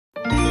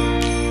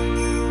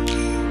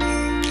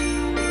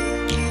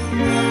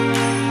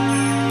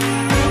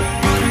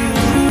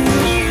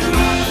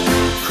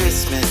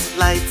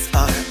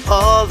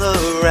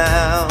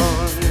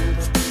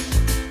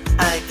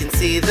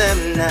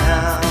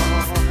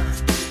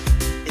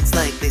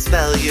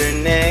spell your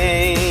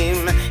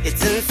name,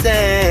 it's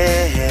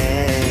insane.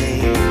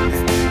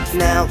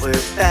 Now we're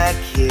back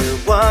here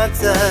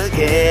once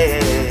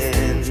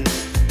again,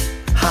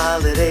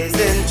 holidays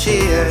and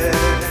cheer.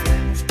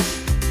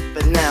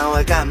 But now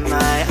I got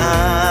my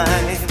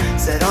eye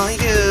set on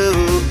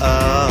you,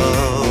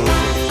 oh.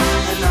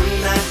 And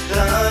I'm not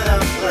gonna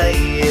play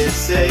it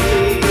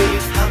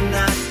safe, I'm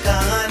not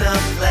gonna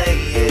play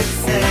it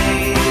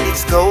safe.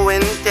 It's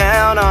going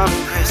down on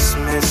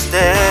Christmas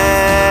Day.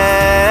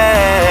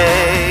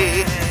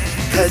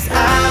 'Cause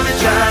I've been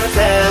trying to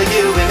tell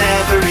you in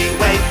every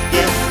way,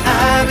 yeah,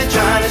 I've been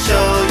trying to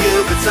show you,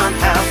 but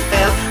somehow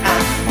failed. I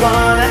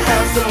wanna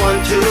have someone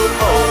to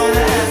hold,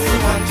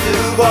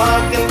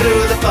 walking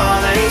through the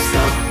falling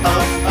snow,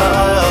 oh,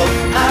 oh.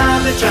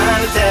 I've been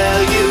trying to tell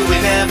you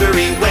in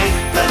every way,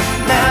 but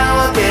now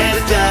I'll get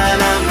it done,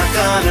 I'm not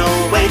gonna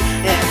wait.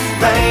 And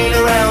right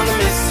around the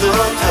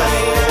mistletoe,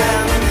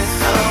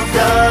 I'm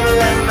gonna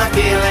let my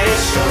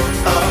feelings show,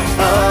 oh,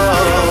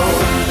 oh.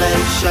 Let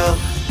it show,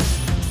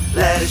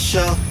 let it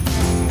show.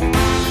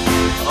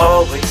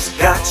 Always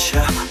got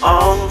you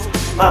on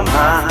my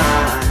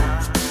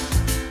mind,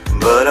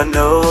 but I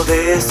know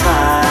this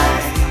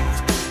time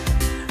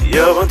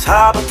you're on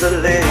top of the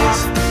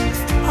list,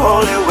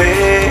 holy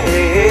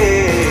wish.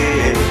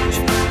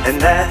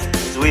 And as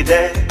we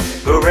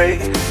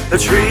decorate the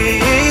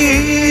tree,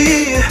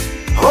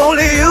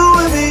 only you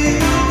and me,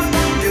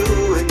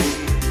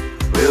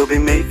 we'll be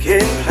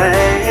making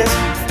plans,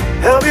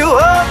 help you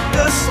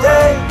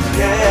understand,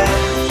 yeah.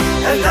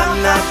 And I'm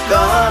not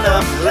gonna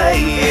play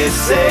it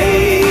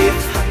safe,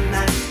 I'm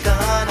not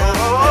gonna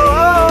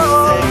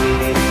play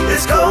it safe.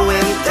 It's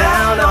going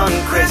down on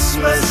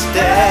Christmas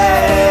Day.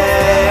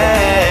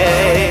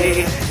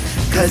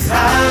 'Cause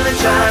I've been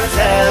trying to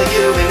tell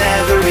you in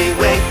every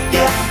way,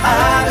 yeah,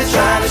 I've been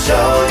trying to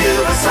show you,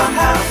 but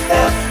somehow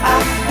failed. I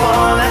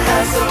wanna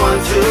have someone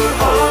to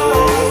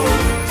hold,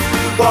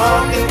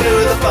 walking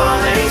through the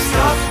falling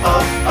snow,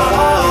 oh,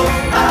 oh.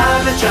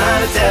 I've been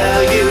trying to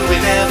tell you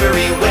in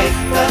every way,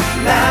 but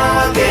now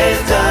I'll get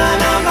it done,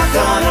 I'm not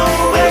gonna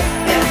wait.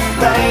 And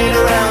right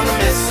around the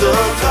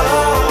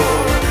mistletoe,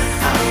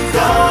 I'm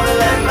gonna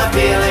let my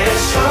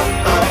feelings show,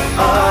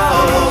 oh,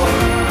 oh.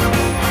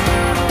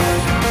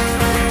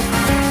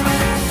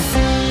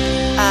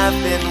 I've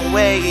been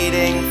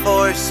waiting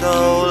for so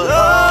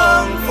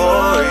long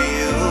for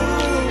you,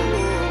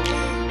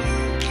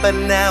 but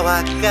now I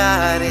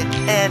got it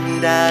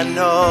and I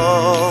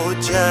know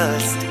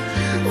just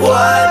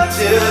what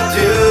to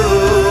do.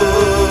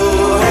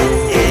 Let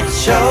it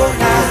show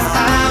now.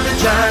 I've been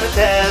trying to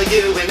tell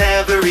you in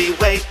every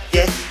way,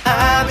 yeah,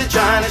 I've been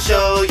trying to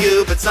show you,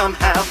 but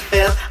somehow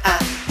failed. I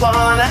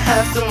wanna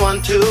have someone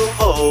to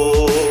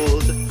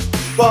hold,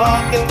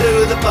 walking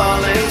through the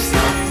falling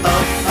snow,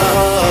 oh,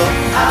 oh.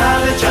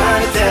 I've been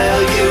trying to tell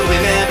you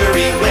in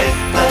every way,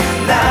 but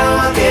now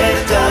I'll get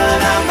it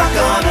done, I'm not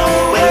gonna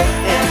wait.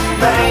 And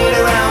right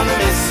around the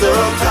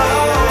mistletoe,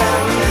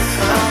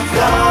 I'm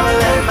gonna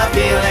let my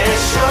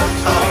feelings show,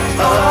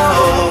 oh,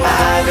 oh.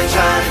 I've been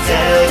trying to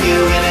tell you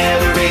in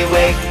every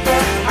way,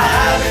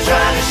 I've been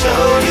trying to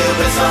show you,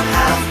 but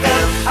somehow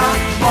failed. I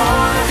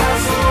wanna have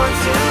someone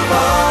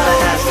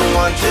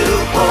to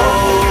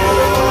hold,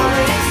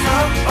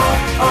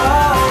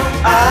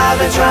 I've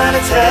been trying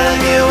to tell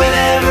you in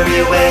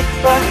every way,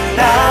 but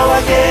now I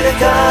get it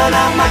done,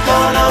 I'm not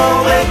gonna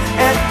wait.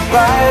 And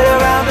right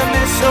around the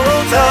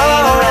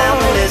mistletoe,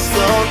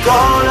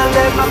 gonna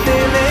let my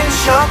feelings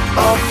show,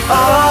 oh,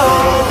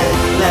 oh.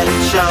 Let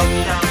it show,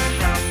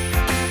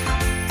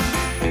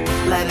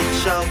 let it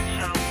show,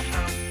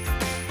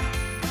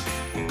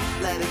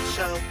 let it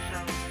show.